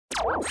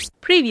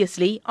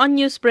Previously on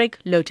Newsbreak,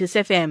 Lotus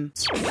FM.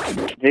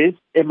 This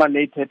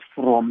emanated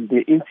from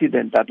the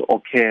incident that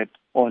occurred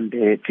on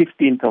the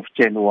 15th of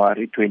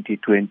January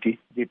 2020.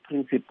 The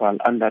principal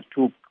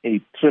undertook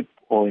a trip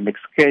or an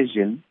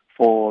excursion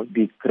for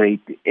the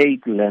grade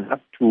 8 learners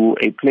to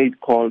a place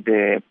called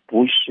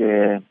Bush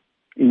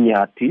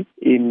Nyathi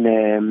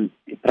in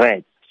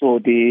Brits. So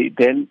the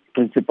then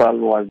principal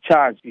was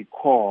charged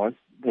because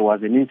there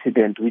was an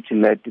incident which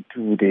led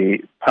to the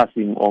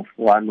passing of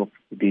one of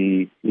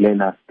the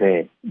learners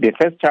there. The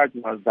first charge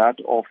was that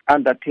of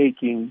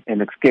undertaking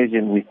an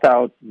excursion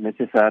without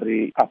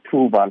necessary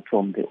approval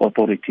from the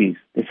authorities.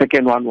 The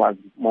second one was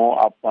more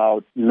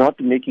about not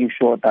making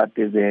sure that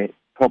there's a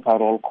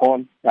proper roll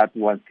call that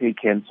was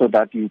taken so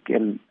that you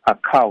can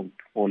account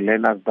for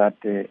learners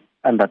that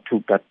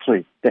undertook that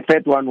trip. The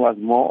third one was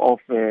more of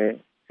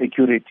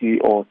security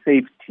or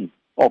safety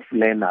of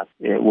learners.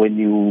 When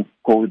you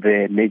go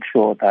there, make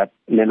sure that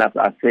learners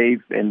are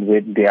safe, and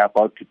when they are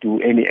about to do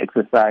any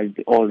exercise,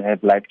 they all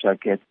have life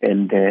jackets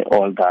and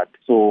all that.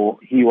 So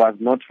he was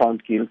not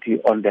found guilty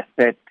on the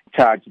third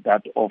charge,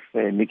 that of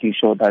making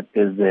sure that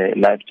there's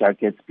life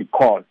jackets,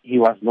 because he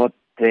was not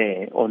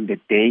there on the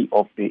day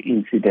of the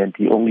incident.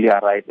 He only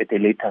arrived at a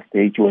later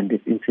stage when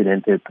this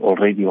incident had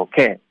already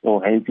occurred.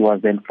 So hence he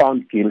was then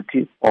found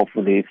guilty of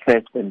the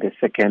first and the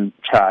second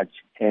charge.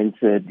 Hence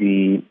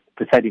the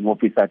presiding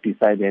officer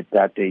decided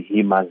that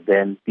he must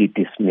then be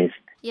dismissed.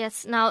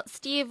 Yes. Now,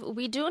 Steve,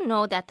 we do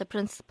know that the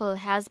principal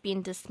has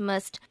been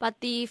dismissed, but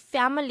the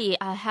family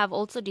have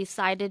also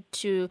decided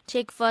to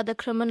take further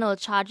criminal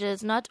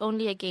charges, not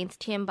only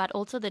against him, but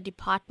also the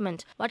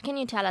department. What can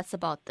you tell us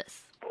about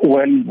this?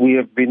 Well, we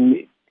have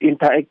been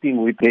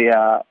interacting with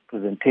their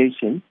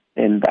presentation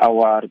and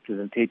our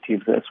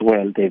representatives as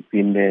well. They've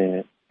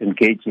been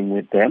engaging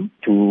with them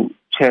to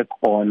check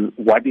on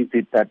what is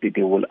it that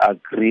they will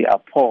agree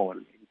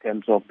upon in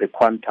terms of the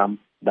quantum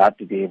that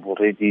they've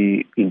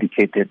already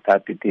indicated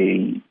that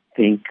they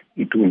think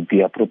it will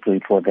be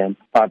appropriate for them.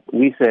 But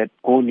we said,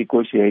 go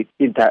negotiate,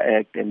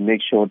 interact, and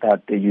make sure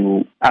that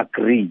you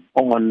agree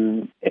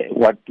on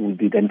what will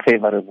be then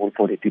favorable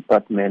for the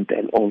department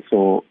and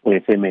also for the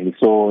family.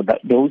 So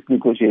that those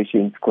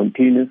negotiations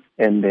continue,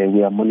 and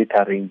we are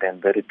monitoring them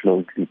very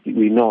closely.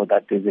 We know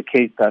that there's a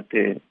case that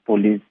the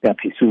police are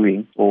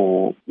pursuing,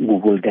 so we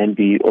will then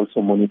be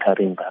also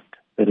monitoring that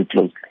very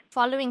closely.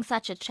 Following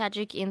such a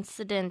tragic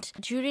incident,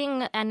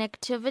 during an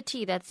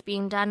activity that's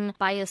being done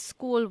by a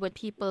school with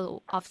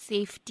people of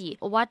safety,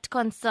 what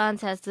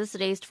concerns has this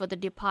raised for the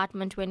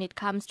department when it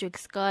comes to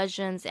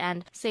excursions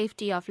and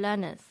safety of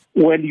learners?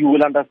 Well, you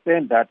will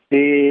understand that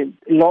the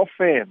law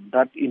firm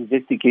that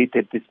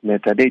investigated this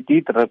matter, they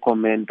did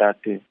recommend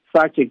that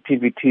such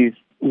activities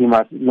we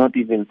must not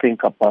even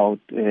think about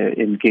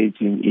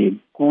engaging in.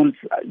 Schools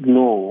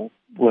know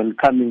when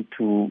coming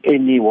to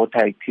any water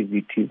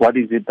activity, what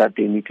is it that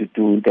they need to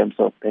do in terms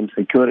of them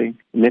securing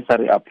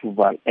necessary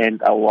approval,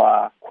 and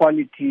our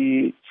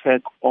quality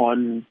check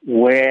on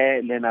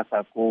where learners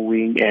are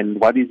going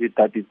and what is it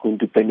that is going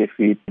to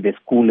benefit the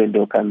school and the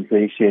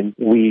organization.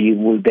 We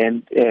will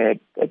then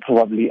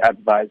probably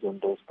advise on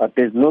those. But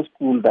there's no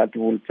school that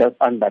will just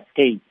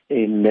undertake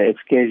an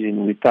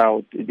excursion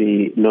without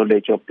the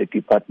knowledge of the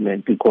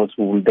department, because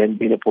we will then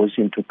be in a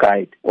position to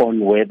guide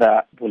on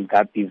whether will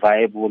that be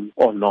viable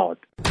or not.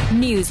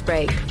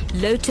 Newsbreak,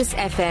 Lotus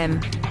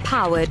FM,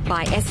 powered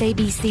by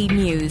SABC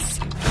News.